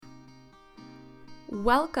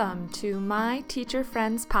Welcome to My Teacher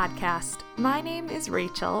Friends podcast. My name is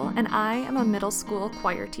Rachel, and I am a middle school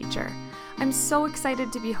choir teacher. I'm so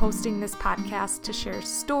excited to be hosting this podcast to share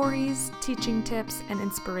stories, teaching tips, and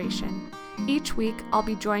inspiration. Each week, I'll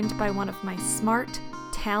be joined by one of my smart,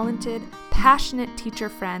 talented, passionate teacher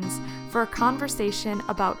friends for a conversation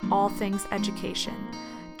about all things education.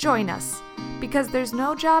 Join us, because there's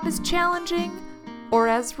no job as challenging or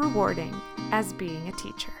as rewarding as being a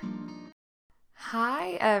teacher.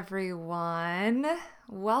 Hi, everyone.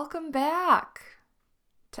 Welcome back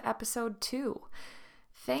to episode 2.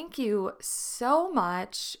 Thank you so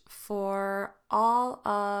much for all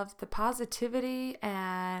of the positivity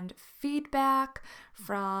and feedback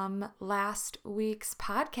from last week's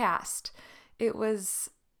podcast. It was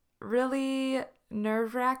really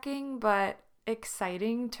nerve-wracking, but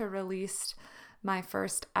exciting to release my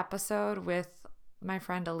first episode with my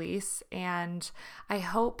friend Elise, and I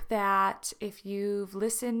hope that if you've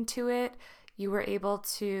listened to it, you were able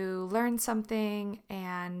to learn something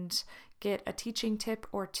and get a teaching tip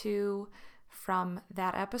or two from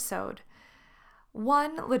that episode.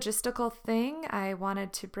 One logistical thing I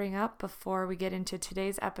wanted to bring up before we get into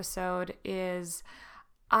today's episode is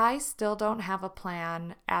I still don't have a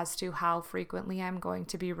plan as to how frequently I'm going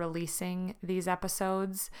to be releasing these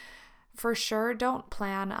episodes. For sure, don't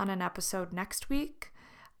plan on an episode next week.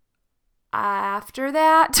 After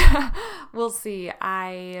that, we'll see.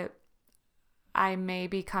 I may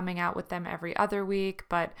be coming out with them every other week,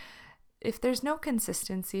 but if there's no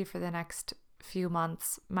consistency for the next few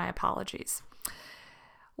months, my apologies.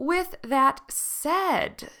 With that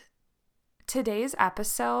said, today's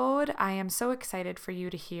episode, I am so excited for you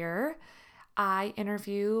to hear. I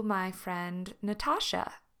interview my friend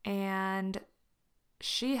Natasha, and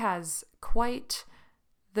she has quite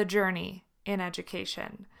the journey in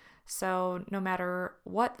education. So no matter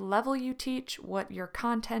what level you teach, what your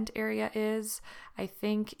content area is, I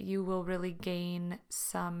think you will really gain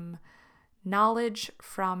some knowledge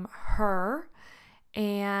from her.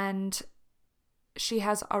 And she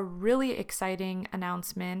has a really exciting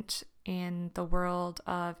announcement in the world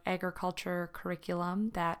of agriculture curriculum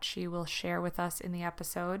that she will share with us in the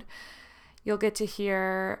episode. You'll get to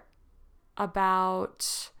hear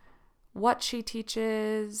about what she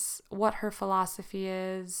teaches, what her philosophy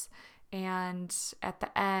is, and at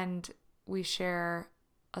the end, we share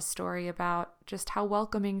a story about just how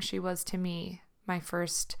welcoming she was to me my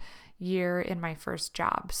first year in my first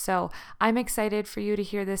job. So I'm excited for you to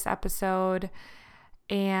hear this episode,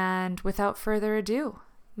 and without further ado,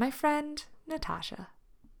 my friend Natasha.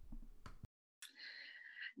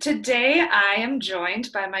 Today, I am joined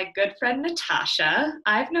by my good friend, Natasha.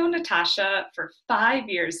 I've known Natasha for 5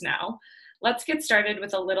 years now. Let's get started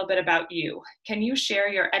with a little bit about you. Can you share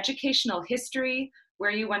your educational history, where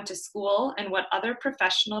you went to school, and what other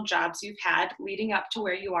professional jobs you've had leading up to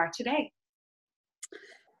where you are today?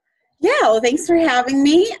 Yeah, well, thanks for having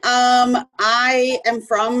me. I am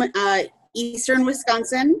from eastern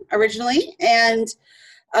Wisconsin originally, and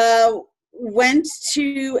went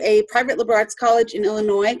to a private liberal arts college in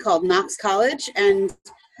Illinois called Knox College, and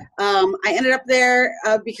I ended up there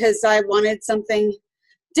because I wanted something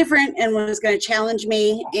different and was going to challenge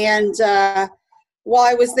me. And while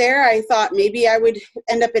I was there, I thought maybe I would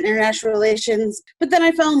end up in international relations, but then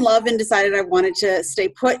I fell in love and decided I wanted to stay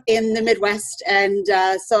put in the Midwest, and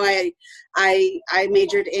so I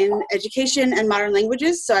majored in education and modern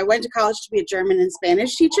languages. So I went to college to be a German and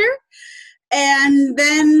Spanish teacher. And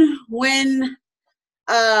then when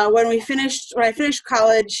I finished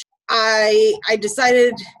college, I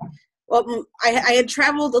decided, well, I had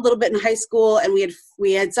traveled a little bit in high school, and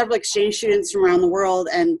we had several exchange students from around the world,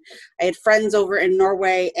 and I had friends over in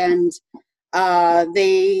Norway, and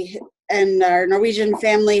they and our Norwegian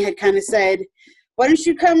family had kind of said, why don't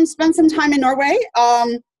you come spend some time in Norway?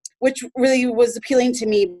 Which really was appealing to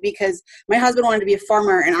me because my husband wanted to be a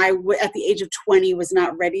farmer, and I, at the age of 20, was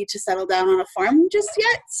not ready to settle down on a farm just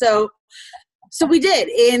yet. So we did.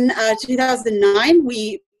 In 2009,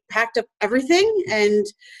 we packed up everything and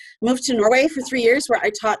moved to Norway for 3 years, where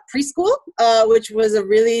I taught preschool, which was a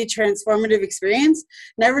really transformative experience.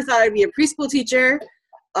 Never thought I'd be a preschool teacher.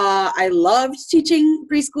 I loved teaching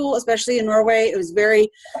preschool, especially in Norway. It was very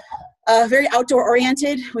outdoor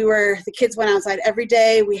oriented. The kids went outside every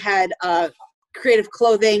day. We had creative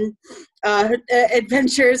clothing,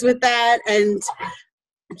 adventures with that, and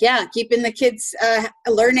yeah, keeping the kids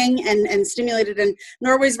learning and stimulated. And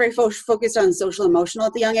Norway's very focused on social emotional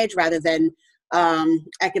at the young age rather than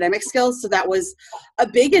academic skills. So that was a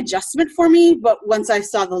big adjustment for me. But once I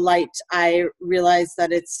saw the light, I realized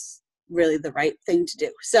that it's really the right thing to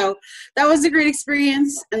do. So that was a great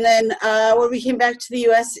experience. And then when we came back to the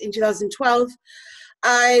US in 2012,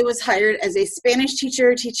 I was hired as a Spanish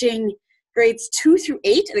teacher teaching grades 2 through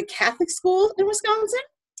 8 at a Catholic school in Wisconsin.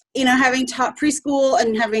 You know, having taught preschool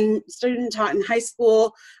and having student taught in high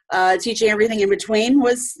school, teaching everything in between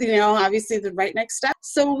was, you know, obviously the right next step.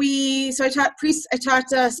 So I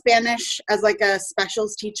taught Spanish as like a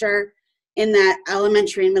specials teacher in that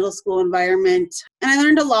elementary and middle school environment, and I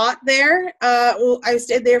learned a lot there. I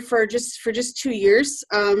stayed there for just 2 years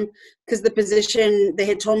because the position, they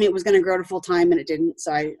had told me it was going to grow to full time, and it didn't.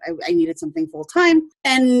 So I needed something full time,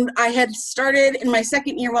 and I had started in my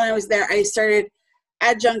second year when I was there. I started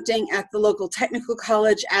adjuncting at the local technical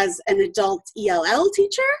college as an adult ELL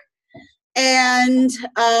teacher. And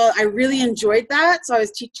I really enjoyed that. So I was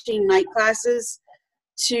teaching night classes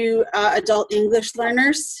to adult English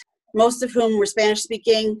learners, most of whom were Spanish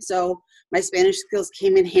speaking. So my Spanish skills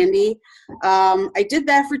came in handy. I did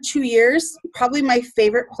that for 2 years. Probably my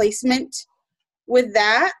favorite placement with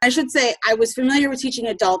that, I should say, I was familiar with teaching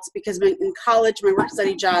adults because in college, my work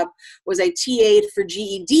study job was I TA'd for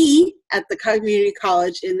GED at the community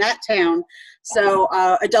college in that town. So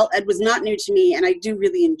adult ed was not new to me, and I do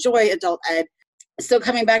really enjoy adult ed. So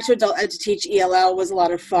coming back to adult ed to teach ELL was a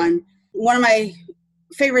lot of fun. One of my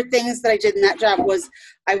favorite things that I did in that job was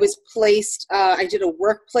I was placed, I did a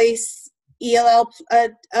workplace ELL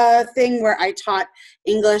thing where I taught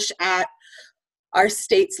English at our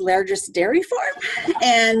state's largest dairy farm.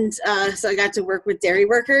 And so I got to work with dairy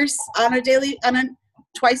workers on a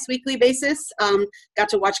twice weekly basis. Got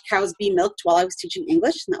to watch cows be milked while I was teaching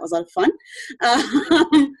English, and that was a lot of fun.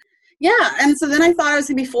 Yeah, and so then I thought I was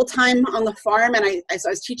gonna be full-time on the farm, and so I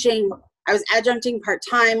was teaching, I was adjuncting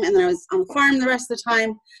part-time, and then I was on the farm the rest of the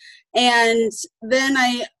time. And then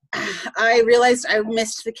I realized I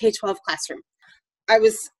missed the K-12 classroom. I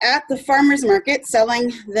was at the farmer's market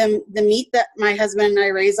selling the meat that my husband and I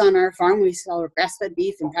raise on our farm. We sell grass-fed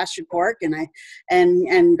beef and pastured pork and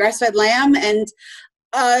grass-fed lamb. And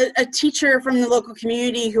a teacher from the local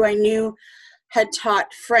community who I knew had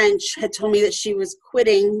taught French had told me that she was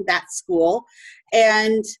quitting that school.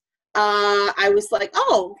 And I was like,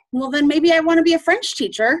 oh, well then maybe I want to be a French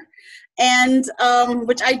teacher. And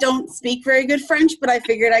which I don't speak very good French, but I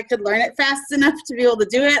figured I could learn it fast enough to be able to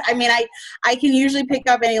do it. I mean, I can usually pick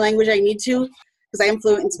up any language I need to because I am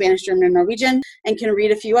fluent in Spanish, German, and Norwegian and can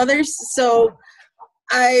read a few others. So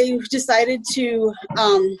I decided to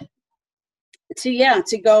go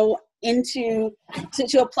to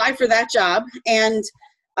apply for that job. And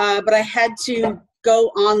but I had to go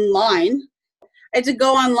online. I had to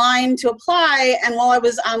go online to apply, and while I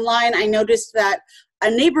was online, I noticed that a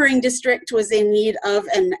neighboring district was in need of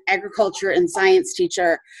an agriculture and science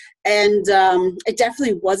teacher. And it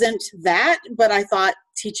definitely wasn't that, but I thought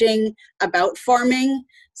teaching about farming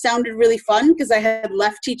sounded really fun because I had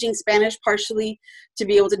left teaching Spanish partially to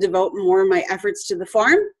be able to devote more of my efforts to the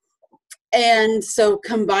farm. And so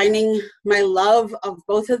combining my love of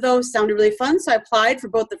both of those sounded really fun. So I applied for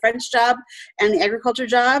both the French job and the agriculture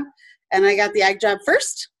job, and I got the ag job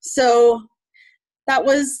first. So that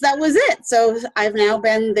was it. So I've now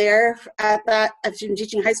been there at that. I've been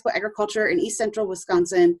teaching high school agriculture in East Central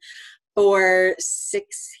Wisconsin for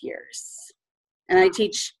 6 years. And I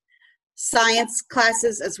teach science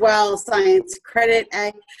classes as well, science credit,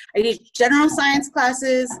 ag. I teach general science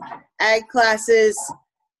classes, ag classes,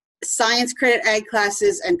 science credit ag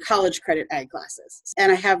classes, and college credit ag classes.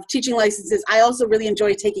 And I have teaching licenses. I also really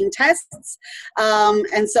enjoy taking tests.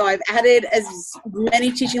 And so I've added as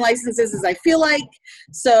many teaching licenses as I feel like.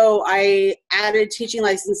 So I added teaching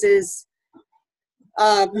licenses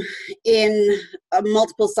in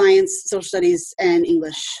multiple science, social studies, and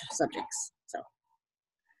English subjects. So,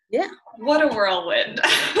 yeah. What a whirlwind.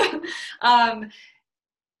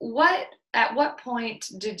 At what point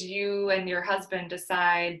did you and your husband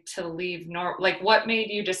decide to leave what made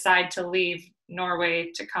you decide to leave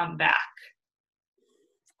Norway to come back?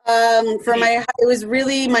 It was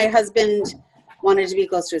really my husband wanted to be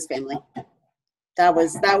close to his family. That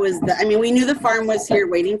was we knew the farm was here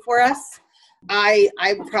waiting for us. I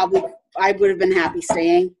would have been happy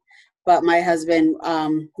staying, but my husband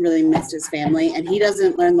really missed his family, and he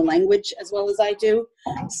doesn't learn the language as well as I do.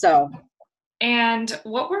 So. And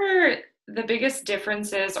what were the biggest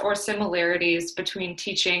differences or similarities between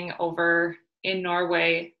teaching over in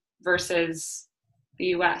Norway versus the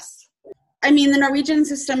US? I mean, the Norwegian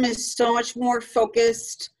system is so much more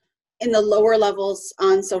focused in the lower levels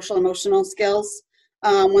on social emotional skills.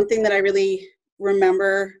 One thing that I really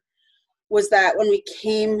remember was that when we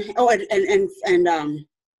came,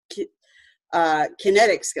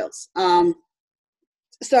 kinetic skills.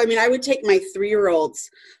 So, I mean, I would take my 3-year-olds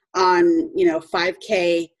on,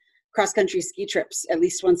 5K cross-country ski trips at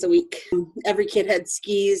least once a week. Every kid had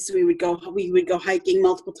skis. We would go hiking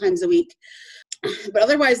multiple times a week. But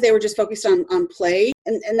otherwise, they were just focused on play.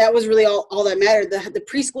 And that was really all that mattered. The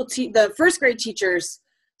preschool, the first grade teachers,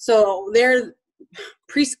 so their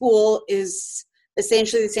preschool is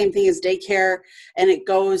essentially the same thing as daycare, and it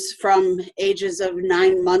goes from ages of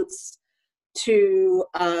 9 months to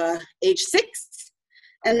age 6.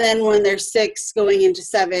 And then when they're 6 going into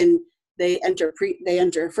 7, they enter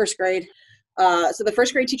first grade. So the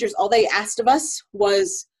first grade teachers, all they asked of us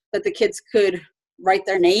was that the kids could write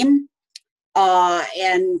their name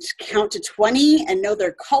and count to 20 and know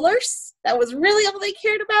their colors. That was really all they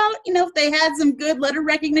cared about. If they had some good letter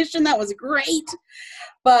recognition, that was great.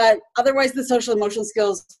 But otherwise, the social emotional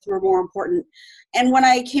skills were more important. And when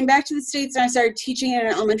I came back to the States and I started teaching in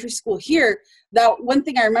an elementary school here, that one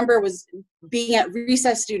thing I remember was being at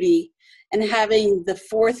recess duty and having the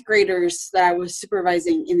 4th graders that I was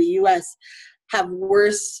supervising in the U.S. have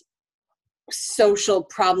worse social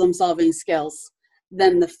problem-solving skills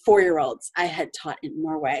than the 4-year-olds I had taught in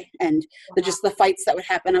Norway. And just the fights that would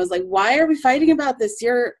happen. I was like, why are we fighting about this?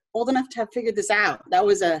 You're old enough to have figured this out. That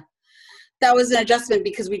was an adjustment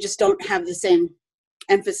because we just don't have the same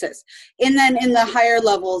emphasis. And then in the higher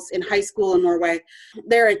levels in high school in Norway,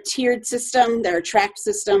 they're a tiered system, they're a track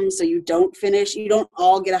system, so you don't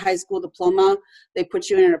all get a high school diploma. They put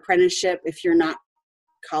you in an apprenticeship if you're not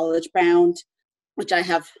college bound, which I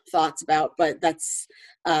have thoughts about, but that's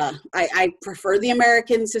I prefer the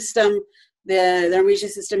American system. The Norwegian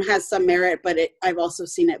system has some merit, but I've also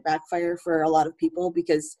seen it backfire for a lot of people,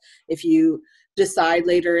 because if you decide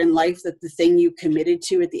later in life that the thing you committed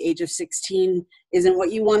to at the age of 16 isn't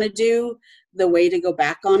what you want to do, the way to go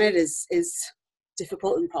back on it is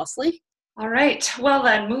difficult and costly. All right. Well,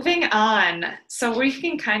 then moving on. So we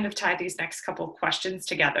can kind of tie these next couple of questions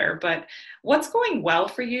together, but what's going well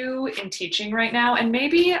for you in teaching right now? And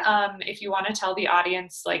maybe if you want to tell the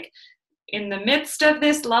audience, like, in the midst of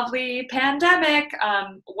this lovely pandemic,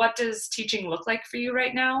 what does teaching look like for you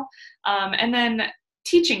right now? And then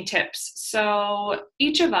teaching tips. So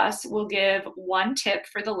each of us will give one tip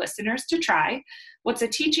for the listeners to try. What's a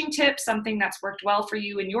teaching tip, something that's worked well for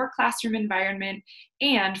you in your classroom environment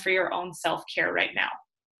and for your own self-care right now?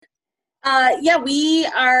 We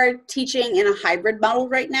are teaching in a hybrid model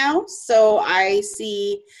right now. So I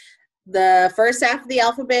see the first half of the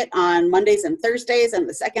alphabet on Mondays and Thursdays, and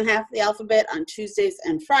the second half of the alphabet on Tuesdays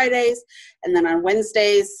and Fridays. And then on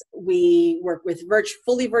Wednesdays, we work with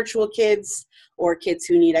fully virtual kids or kids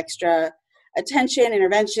who need extra attention,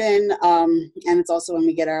 intervention. And it's also when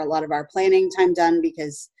we get a lot of our planning time done,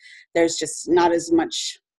 because there's just not as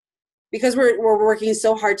much, because we're working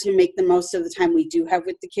so hard to make the most of the time we do have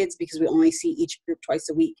with the kids, because we only see each group twice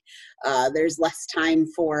a week. There's less time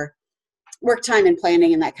for work time and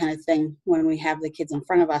planning and that kind of thing when we have the kids in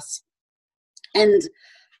front of us. And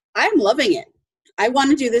I'm loving it. I want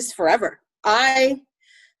to do this forever. I'm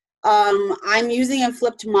using a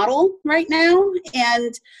flipped model right now,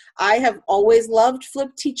 and I have always loved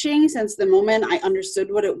flipped teaching since the moment I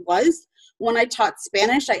understood what it was. When I taught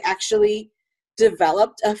Spanish, I actually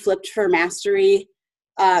developed a Flipped for Mastery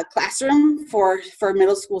classroom for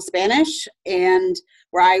middle school Spanish, and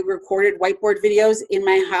where I recorded whiteboard videos in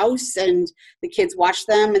my house and the kids watched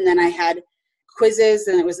them, and then I had quizzes,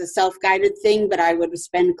 and it was a self-guided thing, but I would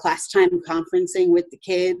spend class time conferencing with the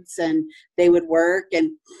kids, and they would work,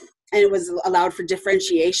 and it was allowed for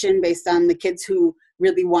differentiation based on the kids who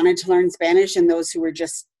really wanted to learn Spanish and those who were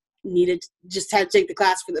just had to take the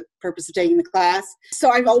class for the purpose of taking the class.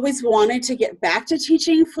 So I've always wanted to get back to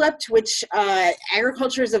teaching flipped, which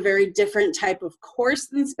agriculture is a very different type of course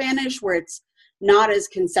than Spanish, where it's not as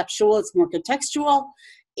conceptual, it's more contextual.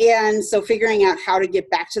 And so figuring out how to get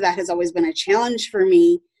back to that has always been a challenge for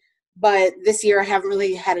me. But this year I haven't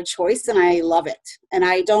really had a choice, and I love it. And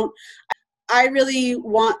I really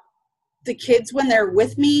want the kids, when they're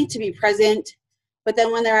with me, to be present. But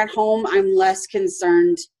then when they're at home, I'm less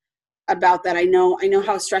concerned about that. I know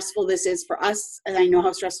how stressful this is for us, and I know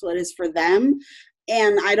how stressful it is for them.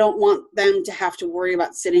 And I don't want them to have to worry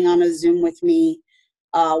about sitting on a Zoom with me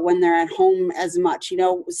when they're at home as much.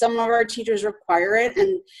 Some of our teachers require it,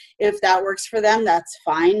 and if that works for them, that's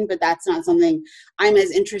fine, but that's not something I'm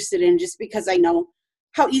as interested in, just because I know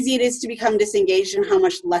how easy it is to become disengaged and how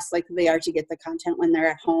much less likely they are to get the content when they're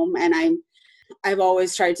at home. And I've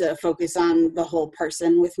always tried to focus on the whole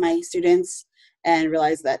person with my students and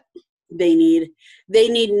realize that they need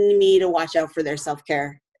me to watch out for their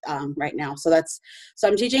self-care right now. So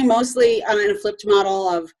I'm teaching mostly on a flipped model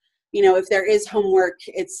of, if there is homework,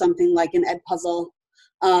 it's something like an Ed Puzzle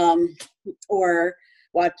or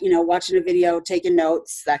watching a video, taking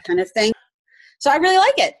notes, that kind of thing. So I really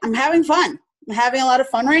like it. I'm having fun. I'm having a lot of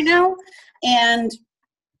fun right now. And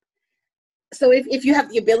so if you have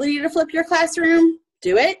the ability to flip your classroom,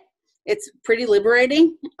 do it. It's pretty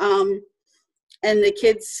liberating. And the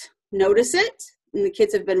kids notice it, and the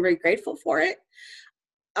kids have been very grateful for it.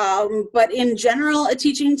 But in general, a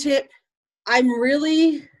teaching tip, I'm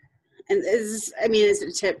really, and it's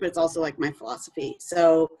a tip, but it's also like my philosophy.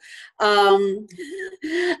 So I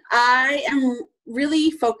am really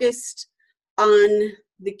focused on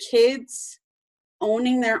the kids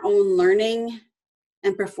owning their own learning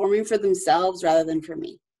and performing for themselves rather than for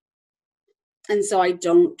me. And so I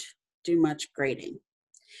don't do much grading.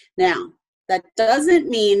 Now, that doesn't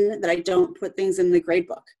mean that I don't put things in the grade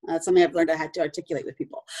book. That's something I've learned I had to articulate with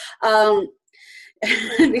people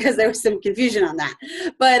because there was some confusion on that.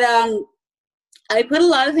 But I put a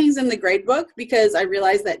lot of things in the grade book because I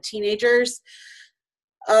realized that teenagers,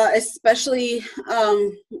 especially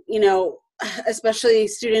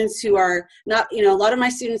students who are not, a lot of my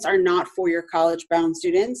students are not four-year college bound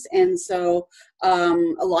students. And so a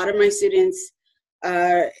lot of my students,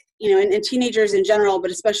 and teenagers in general,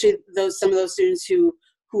 but especially some of those students who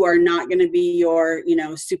are not going to be your,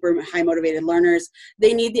 super high motivated learners,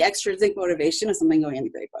 they need the extrinsic motivation of something going in the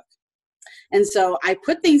grade book. And so I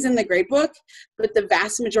put things in the grade book, but the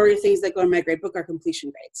vast majority of things that go in my grade book are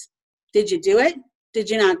completion grades. Did you do it? Did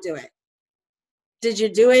you not do it? Did you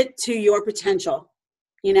do it to your potential?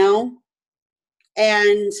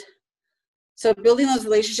 And so building those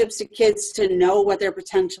relationships to kids to know what their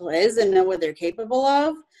potential is and know what they're capable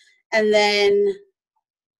of, and then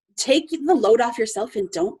take the load off yourself and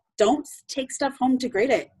don't take stuff home to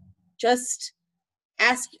grade it. Just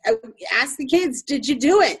ask the kids, did you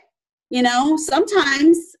do it?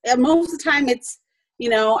 Sometimes, most of the time it's,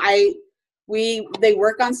 they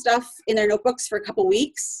work on stuff in their notebooks for a couple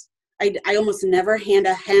weeks. I almost never hand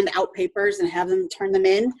out papers and have them turn them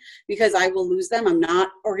in because I will lose them. I'm not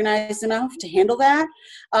organized enough to handle that.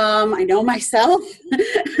 I know myself.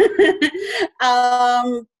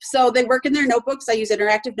 So they work in their notebooks. I use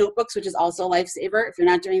interactive notebooks, which is also a lifesaver. If you're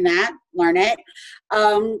not doing that, learn it.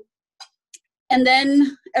 And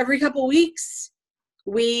then every couple weeks,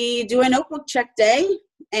 we do a notebook check day,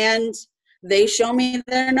 and they show me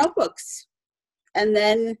their notebooks. And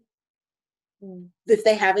then if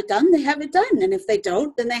they have it done, they have it done. And if they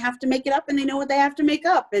don't, then they have to make it up, and they know what they have to make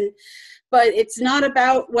up. But it's not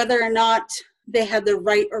about whether or not they had the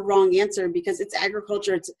right or wrong answer, because it's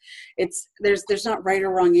agriculture. There's not right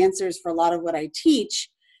or wrong answers for a lot of what I teach.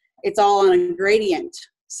 It's all on a gradient.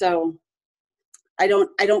 So I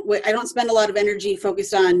don't spend a lot of energy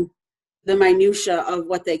focused on the minutia of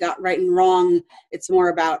what they got right and wrong. It's more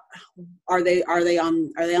about, are they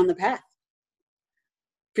on the path?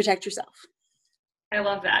 Protect yourself. I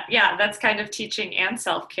love that. Yeah, that's kind of teaching and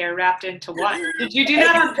self-care wrapped into one. Did you do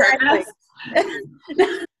that on purpose?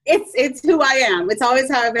 It's who I am. It's always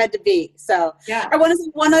how I've had to be. So yeah. I want to say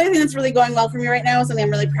one other thing that's really going well for me right now, something I'm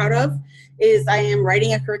really proud of, is I am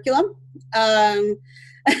writing a curriculum.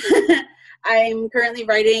 I'm currently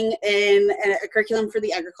writing a curriculum for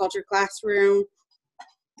the agriculture classroom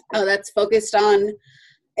that's focused on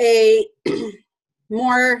a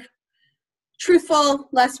more truthful,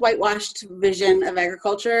 less whitewashed vision of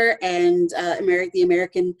agriculture and the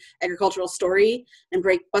American agricultural story, and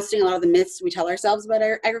busting a lot of the myths we tell ourselves about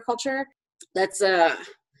our agriculture. That's I'm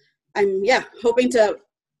hoping to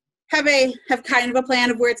have kind of a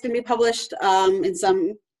plan of where it's going to be published in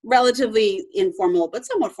some relatively informal but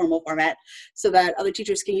somewhat formal format, so that other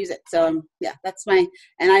teachers can use it. So that's and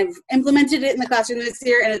I've implemented it in the classroom this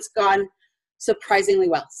year, and it's gone surprisingly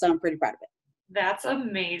well. So I'm pretty proud of it. That's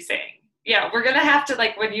amazing. Yeah, we're going to have to,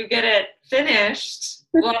 when you get it finished,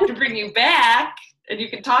 we'll have to bring you back and you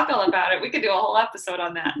can talk all about it. We could do a whole episode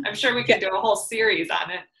on that. I'm sure we could do a whole series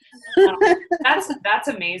on it. That's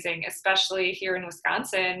amazing, especially here in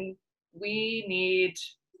Wisconsin. We need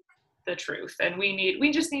the truth, and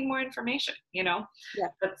we just need more information, Yeah.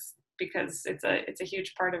 That's because it's a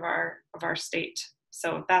huge part of our state.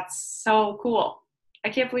 So that's so cool. I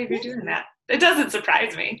can't believe you're doing that. It doesn't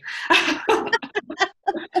surprise me.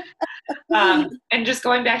 And just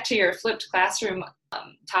going back to your flipped classroom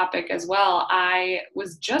topic as well, I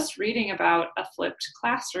was just reading about a flipped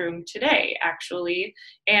classroom today, actually,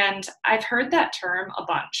 and I've heard that term a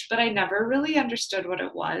bunch, but I never really understood what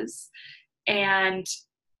it was. And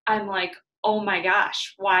I'm like, oh my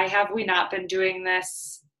gosh, why have we not been doing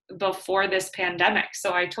this before this pandemic?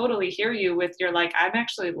 So I totally hear you with your I'm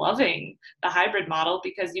actually loving the hybrid model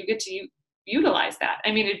because you get to utilize that.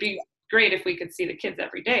 I mean, it'd be great if we could see the kids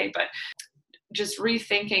every day, but just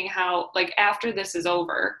rethinking how, like, after this is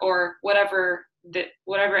over, or whatever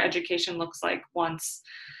education looks like once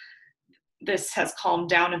this has calmed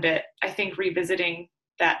down a bit, I think revisiting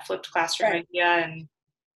that flipped classroom idea, and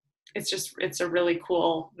it's a really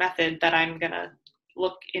cool method that I'm gonna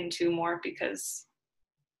look into more because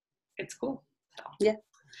it's cool. So. Yeah.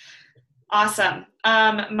 Awesome.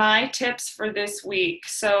 My tips for this week.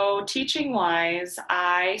 So teaching wise,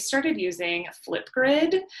 I started using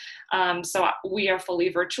Flipgrid. So we are fully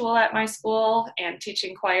virtual at my school, and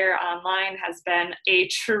teaching choir online has been a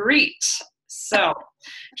treat. So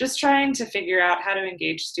just trying to figure out how to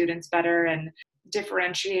engage students better and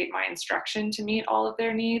differentiate my instruction to meet all of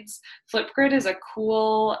their needs. Flipgrid is a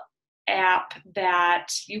cool app that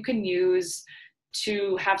you can use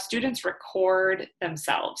to have students record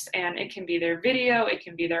themselves, and it can be their video, it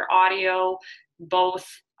can be their audio, both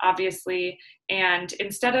obviously, and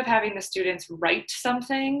instead of having the students write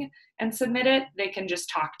something and submit it, they can just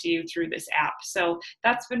talk to you through this app. So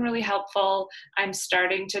that's been really helpful. I'm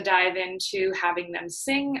starting to dive into having them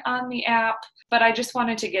sing on the app, but I just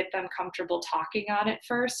wanted to get them comfortable talking on it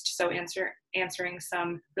first. So answering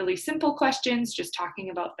some really simple questions, just talking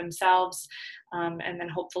about themselves, and then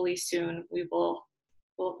hopefully soon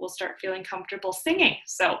we'll start feeling comfortable singing.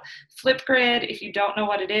 So Flipgrid, if you don't know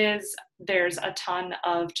what it is, there's a ton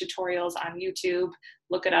of tutorials on YouTube.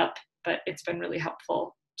 Look it up, but it's been really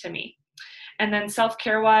helpful to me. And then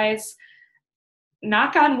self-care wise,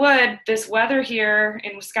 knock on wood, this weather here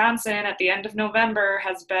in Wisconsin at the end of November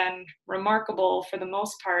has been remarkable for the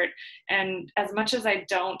most part. And as much as I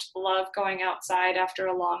don't love going outside after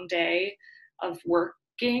a long day of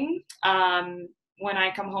working, when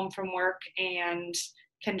I come home from work and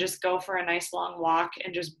can just go for a nice long walk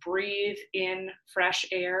and just breathe in fresh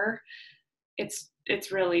air,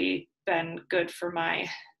 it's really been good for my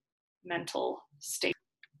mental state.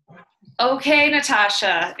 Okay,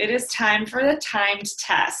 Natasha, it is time for the timed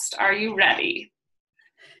test. Are you ready?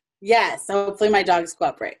 Yes, hopefully my dogs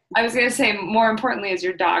cooperate. I was going to say, more importantly, is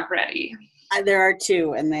your dog ready? There are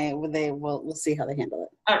two, and we'll see how they handle it.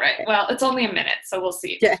 All right. Okay. Well, it's only a minute, so we'll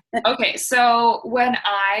see. Yeah. Okay. So when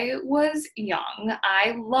I was young,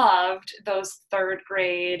 I loved those third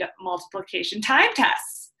grade multiplication time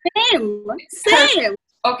tests. Same.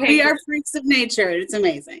 Okay. We are freaks of nature. It's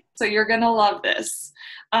amazing. So you're going to love this.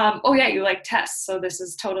 Oh yeah, you like tests, so this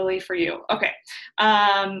is totally for you. Okay.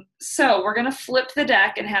 So we're going to flip the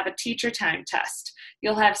deck and have a teacher time test.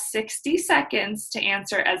 You'll have 60 seconds to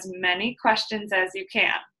answer as many questions as you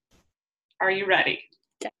can. Are you ready?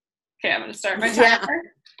 Yeah. Okay, I'm going to start my timer.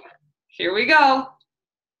 Yeah. Here we go.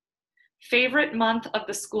 Favorite month of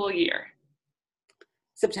the school year?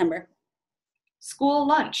 September. School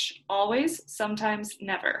lunch, always, sometimes,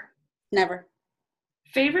 never? Never.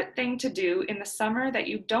 Favorite thing to do in the summer that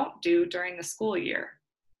you don't do during the school year?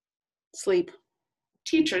 Sleep.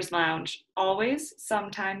 Teacher's lounge, always,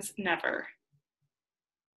 sometimes, never?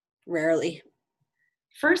 Rarely.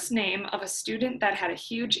 First name of a student that had a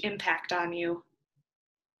huge impact on you?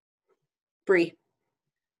 Bree.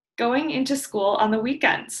 Going into school on the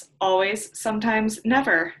weekends, always, sometimes,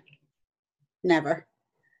 never? Never.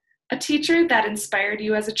 A teacher that inspired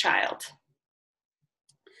you as a child?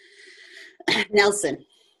 Nelson.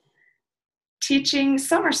 Teaching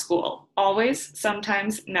summer school, always,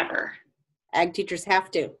 sometimes, never? Ag teachers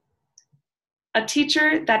have to. A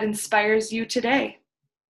teacher that inspires you today?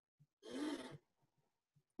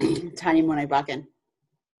 Tanya Monet-Bakken.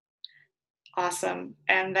 Awesome.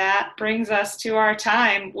 And that brings us to our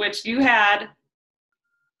time, which you had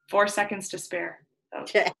 4 seconds to spare.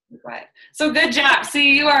 Okay. Right. So good job.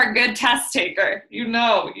 See, you are a good test taker. You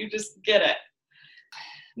just get it.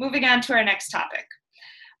 Moving on to our next topic.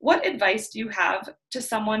 What advice do you have to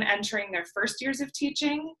someone entering their first years of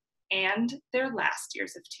teaching and their last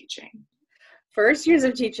years of teaching? First years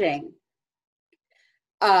of teaching.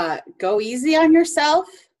 Go easy on yourself.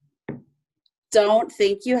 Don't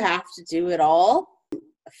think you have to do it all.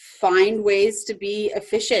 Find ways to be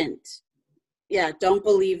efficient. Yeah, don't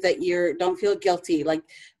believe that don't feel guilty. Like,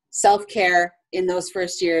 self-care in those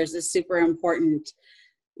first years is super important.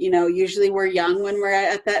 Usually we're young when we're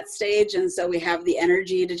at that stage, and so we have the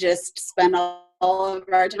energy to just spend all of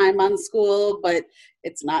our time on school, but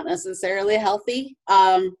it's not necessarily healthy.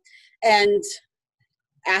 And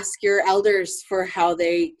ask your elders for how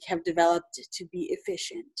they have developed to be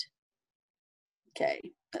efficient.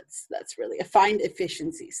 Okay, that's really find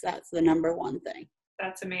efficiencies. That's the number one thing.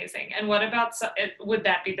 That's amazing. And what about, would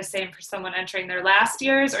that be the same for someone entering their last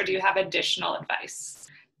years, or do you have additional advice?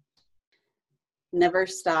 Never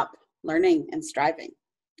stop learning and striving.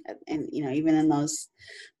 And, even in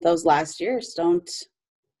those last years, don't,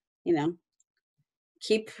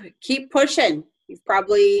 keep pushing. You've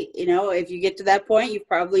probably, if you get to that point, you've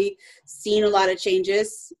probably seen a lot of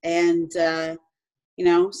changes, and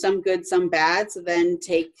some good, some bad. So then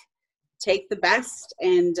take the best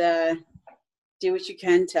and do what you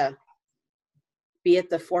can to be at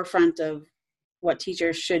the forefront of what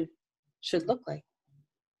teachers should look like.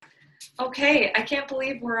 Okay, I can't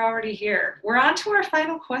believe we're already here. We're on to our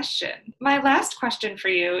final question. My last question for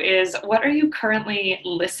you is, what are you currently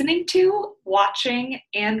listening to, watching,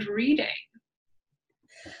 and reading?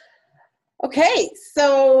 Okay,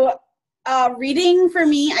 so reading for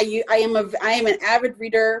me, I am an avid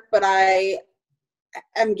reader, but I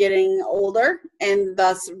am getting older, and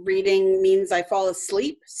thus reading means I fall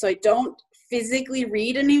asleep. So I don't physically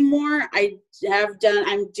read anymore. I do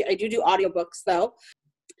audiobooks though.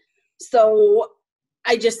 So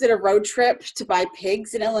I just did a road trip to buy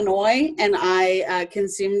pigs in Illinois, and I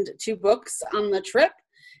consumed 2 books on the trip.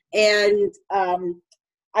 And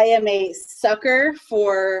I am a sucker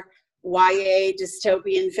for YA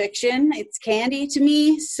dystopian fiction. It's candy to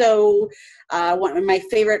me. So one of my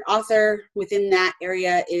favorite author within that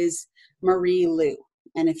area is Marie Lu.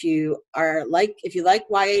 And if you like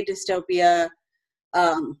YA dystopia,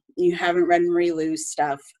 you haven't read Marie Lu's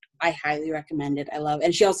stuff, I highly recommend it. I love it.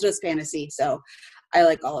 And she also does fantasy, so I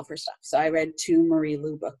like all of her stuff. So I read 2 Marie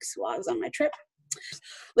Lu books while I was on my trip.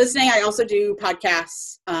 Listening, I also do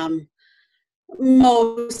podcasts,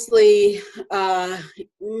 mostly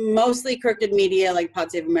Crooked Media, like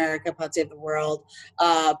Pod Save America, Pod Save the World,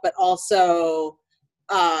 but also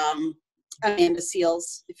Amanda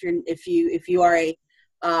Seales. If you are a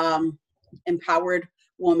empowered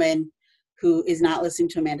woman who is not listening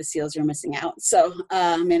to Amanda Seales, you're missing out. So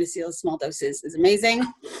Amanda Seales, Small Doses, is amazing.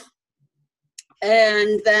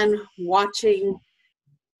 And then watching,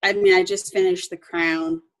 I just finished The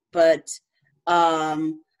Crown, but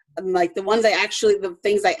like the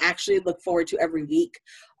things I actually look forward to every week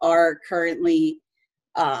are currently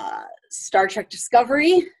Star Trek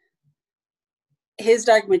Discovery, His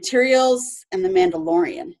Dark Materials, and The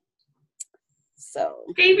Mandalorian. So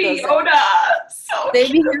Baby Yoda,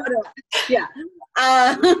 Baby Yoda, yeah.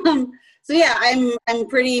 So yeah, I'm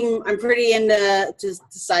pretty into just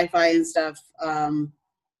sci-fi and stuff, and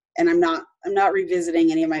I'm not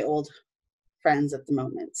revisiting any of my old friends at the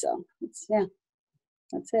moment. So that's it.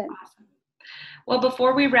 Awesome. Well,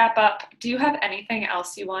 before we wrap up, do you have anything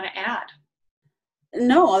else you want to add?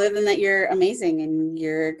 No, other than that, you're amazing and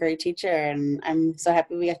you're a great teacher, and I'm so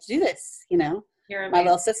happy we got to do this. You're amazing. My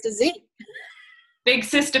little sister Z. Big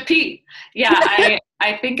Sister P. Yeah,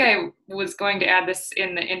 I think I was going to add this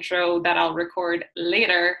in the intro that I'll record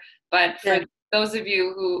later, but for those of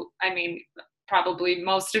you who, probably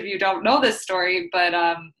most of you don't know this story, but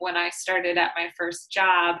when I started at my first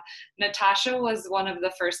job, Natasha was one of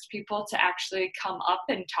the first people to actually come up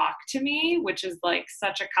and talk to me, which is like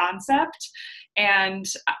such a concept. And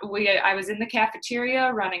I was in the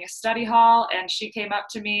cafeteria running a study hall, and she came up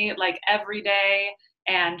to me like every day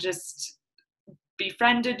and just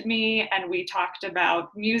befriended me, and we talked about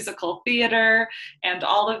musical theater and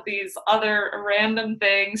all of these other random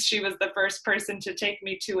things. She was the first person to take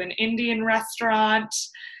me to an Indian restaurant,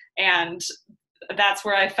 and that's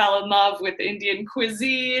where I fell in love with Indian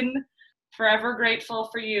cuisine. Forever grateful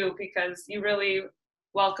for you, because you really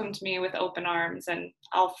welcomed me with open arms, and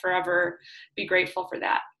I'll forever be grateful for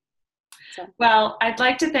that. Well, I'd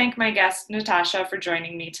like to thank my guest, Natasha, for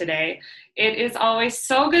joining me today. It is always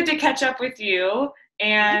so good to catch up with you,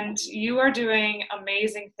 and you are doing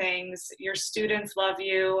amazing things. Your students love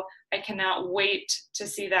you. I cannot wait to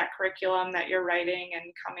see that curriculum that you're writing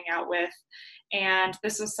and coming out with. And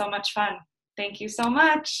this was so much fun. Thank you so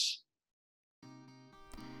much.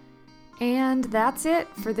 And that's it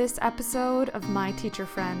for this episode of My Teacher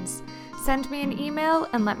Friends. Send me an email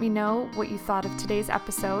and let me know what you thought of today's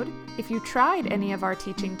episode, if you tried any of our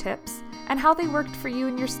teaching tips, and how they worked for you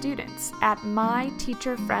and your students at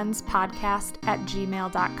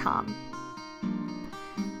myteacherfriendspodcast@gmail.com.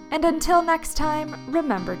 And until next time,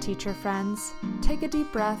 remember, teacher friends, take a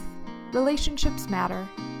deep breath, relationships matter,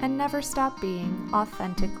 and never stop being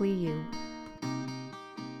authentically you.